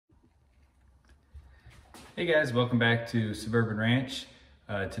Hey guys, welcome back to Suburban Ranch.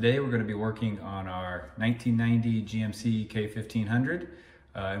 Today we're going to be working on our 1990 GMC K1500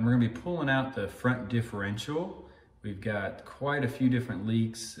 and we're going to be pulling out the front differential. We've got quite a few different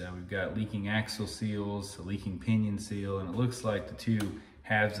leaks. We've got leaking axle seals, a leaking pinion seal, and it looks like the two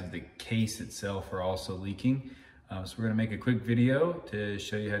halves of the case itself are also leaking. So we're going to make a quick video to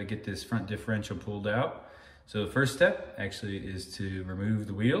show you how to get this front differential pulled out. So the first step actually is to remove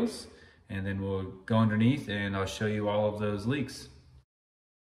the wheels, and then we'll go underneath and I'll show you all of those leaks.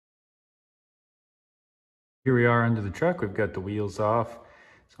 Here we are under the truck. We've got the wheels off.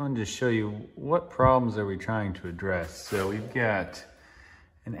 So I want to just show you what problems are we trying to address. So we've got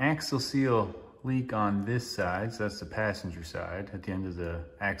an axle seal leak on this side. So that's the passenger side at the end of the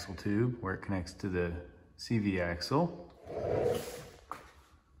axle tube where it connects to the CV axle.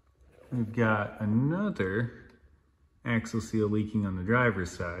 We've got another axle seal leaking on the driver's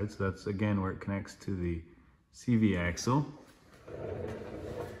side. So that's again where it connects to the CV axle.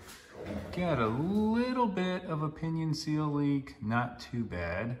 We've got a little bit of a pinion seal leak, not too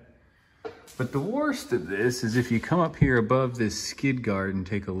bad. But the worst of this is if you come up here above this skid guard and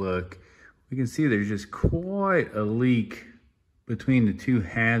take a look, we can see there's just quite a leak between the two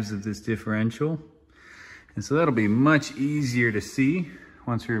halves of this differential. And so that'll be much easier to see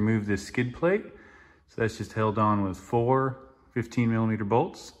once we remove this skid plate. So that's just held on with 4 15mm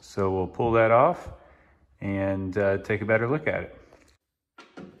bolts. So we'll pull that off and take a better look at it.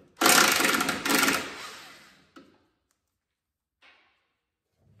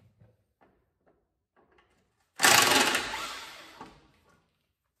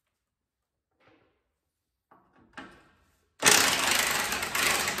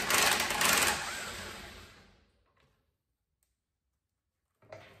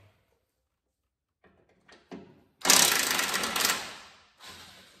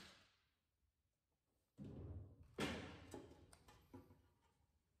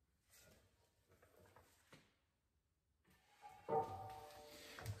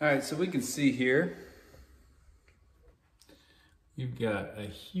 All right, so we can see here, you've got a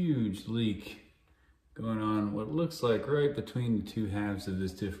huge leak going on what looks like right between the two halves of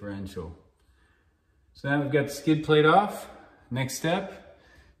this differential. So now we've got the skid plate off. Next step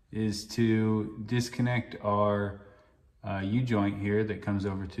is to disconnect our U-joint here that comes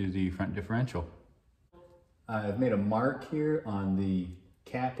over to the front differential. I've made a mark here on the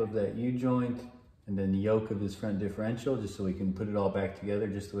cap of that U-joint and then the yoke of this front differential, just so we can put it all back together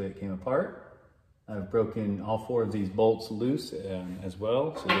just the way it came apart. I've broken all 4 of these bolts loose as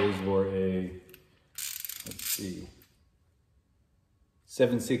well. So those were a, let's see,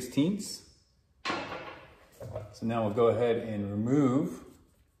 7/16. So now we'll go ahead and remove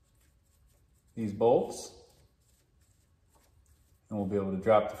these bolts and we'll be able to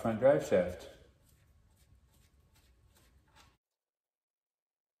drop the front drive shaft.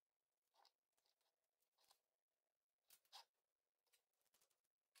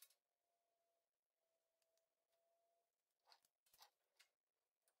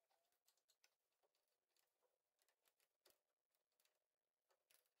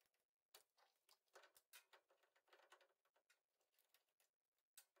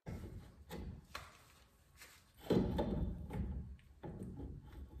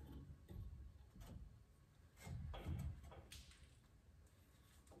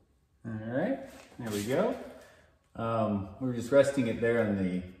 All right, there we go. We're just resting it there on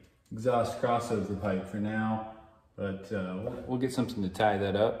the exhaust crossover pipe for now, but we'll get something to tie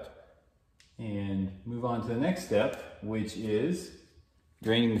that up and move on to the next step, which is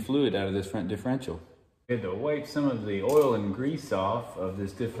draining the fluid out of this front differential. We had to wipe some of the oil and grease off of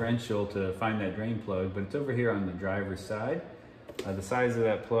this differential to find that drain plug, but it's over here on the driver's side. The size of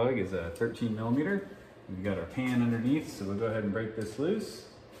that plug is a 13mm. We've got our pan underneath, so we'll go ahead and break this loose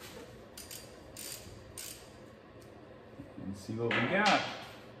and see what we got.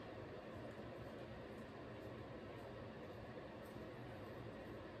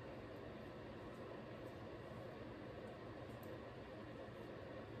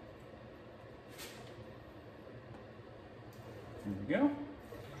 There we go.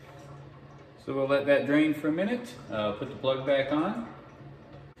 So we'll let that drain for a minute, put the plug back on.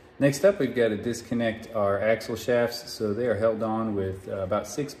 Next up, we've got to disconnect our axle shafts. So they are held on with about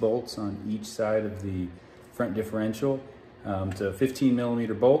 6 bolts on each side of the front differential. It's a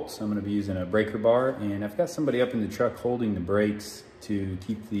 15mm bolt, so I'm going to be using a breaker bar, and I've got somebody up in the truck holding the brakes to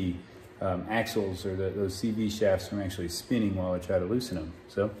keep the axles or those CV shafts from actually spinning while I try to loosen them.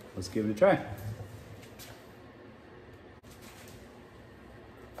 So let's give it a try.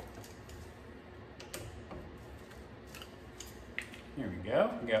 Here we go.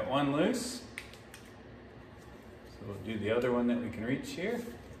 We got one loose. We'll do the other one that we can reach here.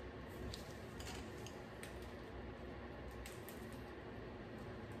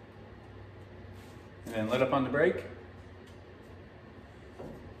 And then let up on the brake.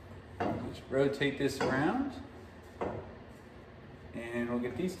 Just rotate this around. And we'll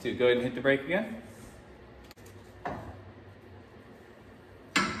get these two. Go ahead and hit the brake again.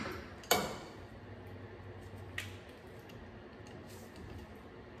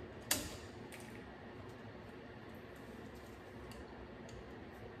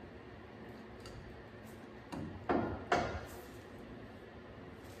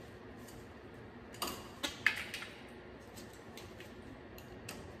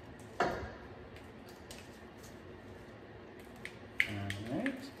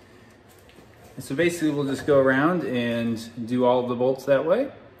 So basically we'll just go around and do all of the bolts that way,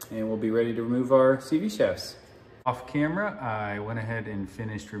 and we'll be ready to remove our CV shafts. Off camera, I went ahead and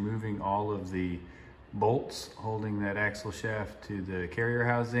finished removing all of the bolts holding that axle shaft to the carrier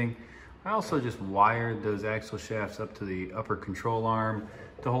housing. I also just wired those axle shafts up to the upper control arm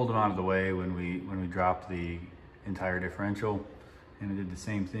to hold them out of the way when we drop the entire differential. And I did the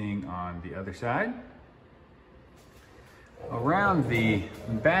same thing on the other side. Around the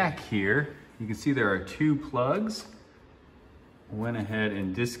back here, you can see there are two plugs. Went ahead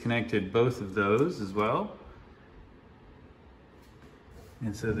and disconnected both of those as well.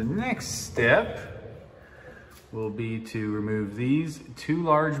 And so the next step will be to remove these two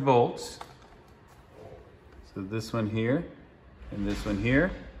large bolts. So this one here and this one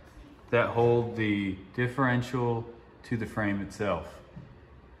here, that hold the differential to the frame itself.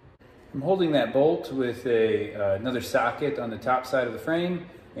 I'm holding that bolt with another socket on the top side of the frame,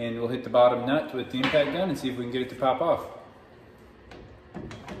 and we'll hit the bottom nut with the impact gun and see if we can get it to pop off.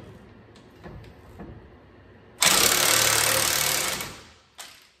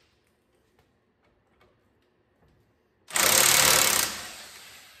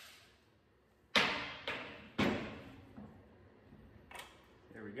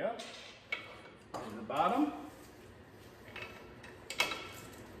 There we go. To the bottom.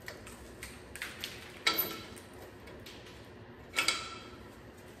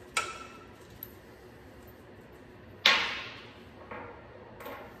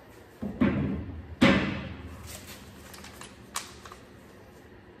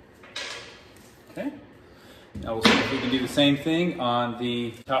 Okay, now we'll see if we can do the same thing on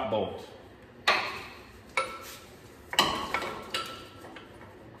the top bolt.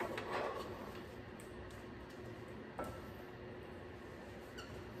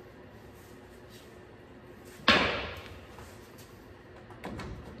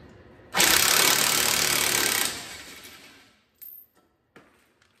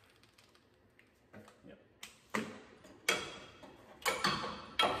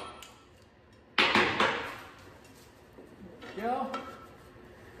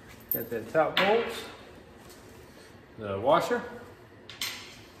 Got that top bolt, the washer,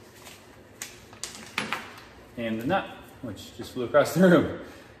 and the nut, which just flew across the room.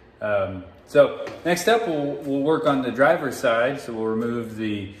 So next up, we'll work on the driver's side. So we'll remove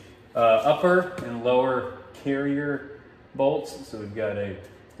the upper and lower carrier bolts. So we've got a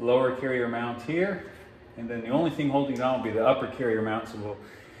lower carrier mount here, and then the only thing holding it on will be the upper carrier mount. So we'll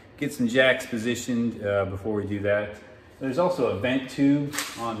get some jacks positioned before we do that. There's also a vent tube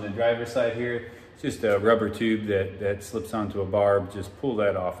on the driver's side here. It's just a rubber tube that slips onto a barb. Just pull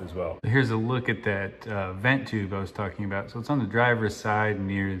that off as well. Here's a look at that vent tube I was talking about. So it's on the driver's side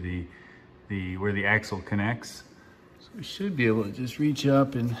near where the axle connects. So we should be able to just reach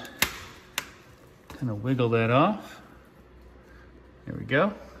up and kind of wiggle that off. There we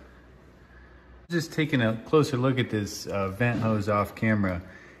go. Just taking a closer look at this vent hose off camera.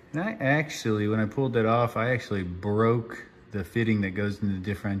 And I actually, when I pulled that off, I actually broke the fitting that goes into the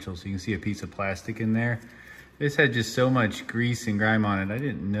differential. So you can see a piece of plastic in there. This had just so much grease and grime on it. I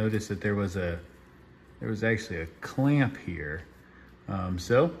didn't notice that there was actually a clamp here.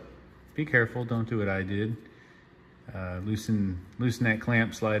 So be careful, don't do what I did. Loosen that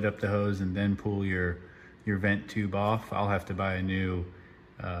clamp, slide up the hose, and then pull your vent tube off. I'll have to buy a new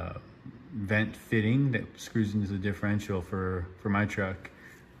vent fitting that screws into the differential for my truck.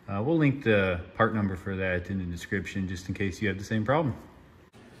 We'll link the part number for that in the description just in case you have the same problem.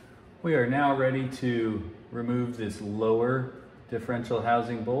 We are now ready to remove this lower differential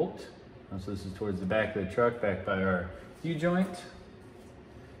housing bolt. So this is towards the back of the truck, back by our U-joint.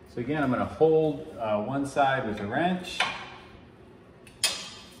 So again, I'm going to hold one side with a wrench.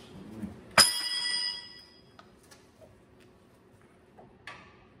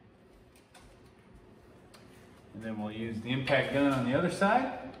 And then we'll use the impact gun on the other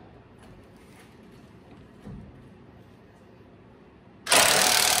side.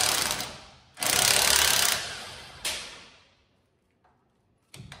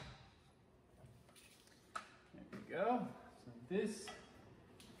 this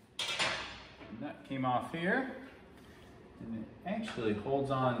nut came off here, and it actually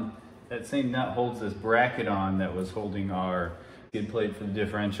holds on, that same nut holds this bracket on that was holding our skid plate for the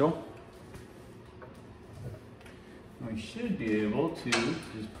differential. We should be able to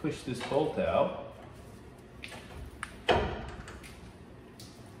just push this bolt out.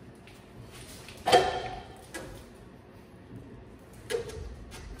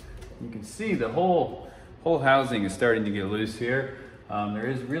 You can see the whole housing is starting to get loose here. There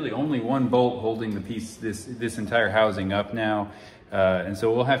is really only one bolt holding the piece, this entire housing up now. And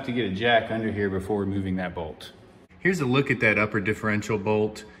so we'll have to get a jack under here before removing that bolt. Here's a look at that upper differential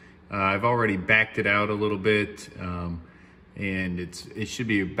bolt. I've already backed it out a little bit, and it should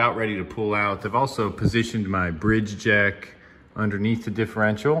be about ready to pull out. I've also positioned my bridge jack underneath the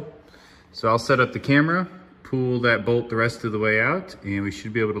differential. So I'll set up the camera, pull that bolt the rest of the way out, and we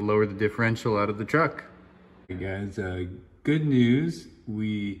should be able to lower the differential out of the truck. Hey guys, good news.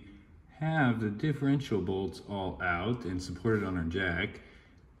 We have the differential bolts all out and supported on our jack.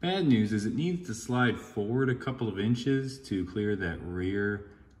 Bad news is it needs to slide forward a couple of inches to clear that rear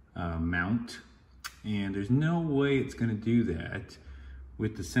mount, and there's no way it's going to do that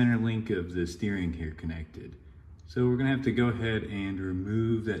with the center link of the steering here connected. So we're going to have to go ahead and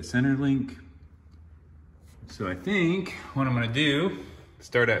remove that center link. So I think what I'm going to do,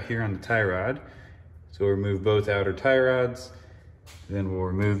 start out here on the tie rod. So we'll remove both outer tie rods, then we'll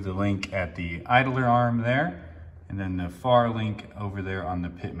remove the link at the idler arm there, and then the far link over there on the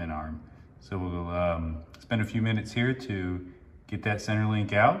pitman arm. So we'll spend a few minutes here to get that center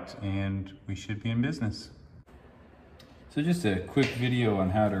link out, and we should be in business. So just a quick video on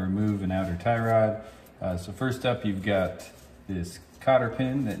how to remove an outer tie rod. So first up, you've got this cotter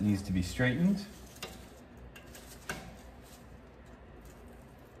pin that needs to be straightened.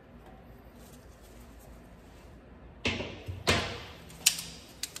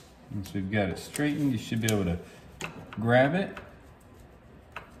 Once we've got it straightened, you should be able to grab it,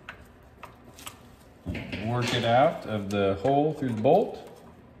 work it out of the hole through the bolt.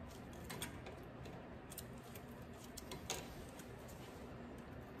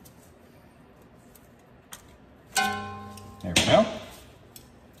 There we go.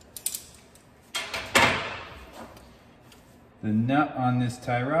 The nut on this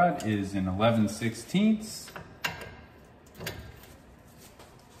tie rod is an 11/16.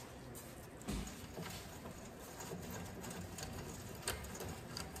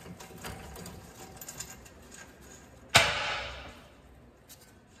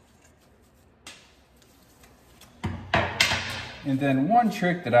 And then one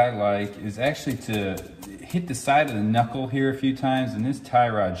trick that I like is actually to hit the side of the knuckle here a few times, and this tie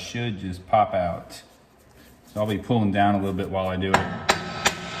rod should just pop out. So I'll be pulling down a little bit while I do it.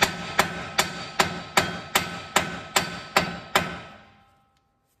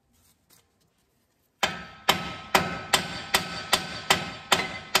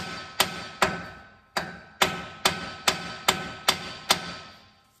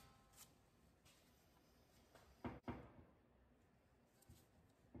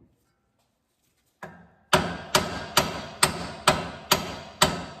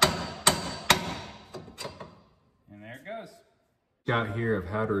 Shot here of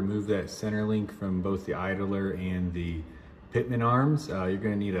how to remove that center link from both the idler and the pitman arms. You're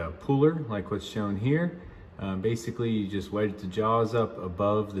going to need a puller like what's shown here. Basically, you just wedge the jaws up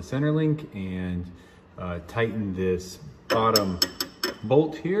above the center link and tighten this bottom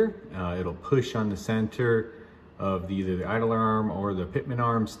bolt here. It'll push on the center of either the idler arm or the pitman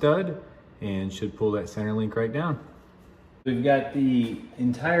arm stud and should pull that center link right down. We've got the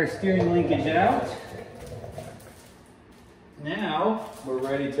entire steering linkage out. Now we're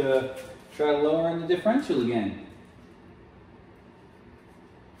ready to try lowering the differential again.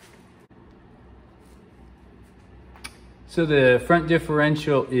 So the front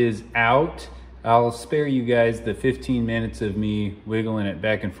differential is out. I'll spare you guys the 15 minutes of me wiggling it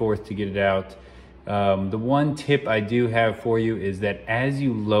back and forth to get it out. The one tip I do have for you is that as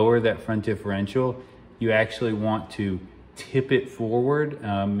you lower that front differential, you actually want to tip it forward.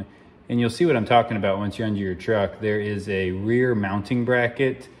 And you'll see what I'm talking about once you're under your truck. There is a rear mounting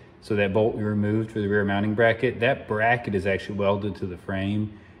bracket. So that bolt we removed for the rear mounting bracket, that bracket is actually welded to the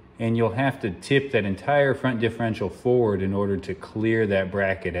frame. And you'll have to tip that entire front differential forward in order to clear that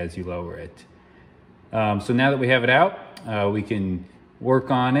bracket as you lower it. So now that we have it out, we can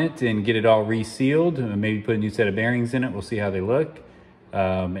work on it and get it all resealed. Maybe put a new set of bearings in it. We'll see how they look.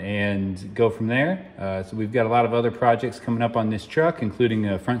 And go from there. So we've got a lot of other projects coming up on this truck, including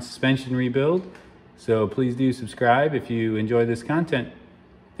a front suspension rebuild. So please do subscribe if you enjoy this content.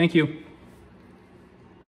 Thank you.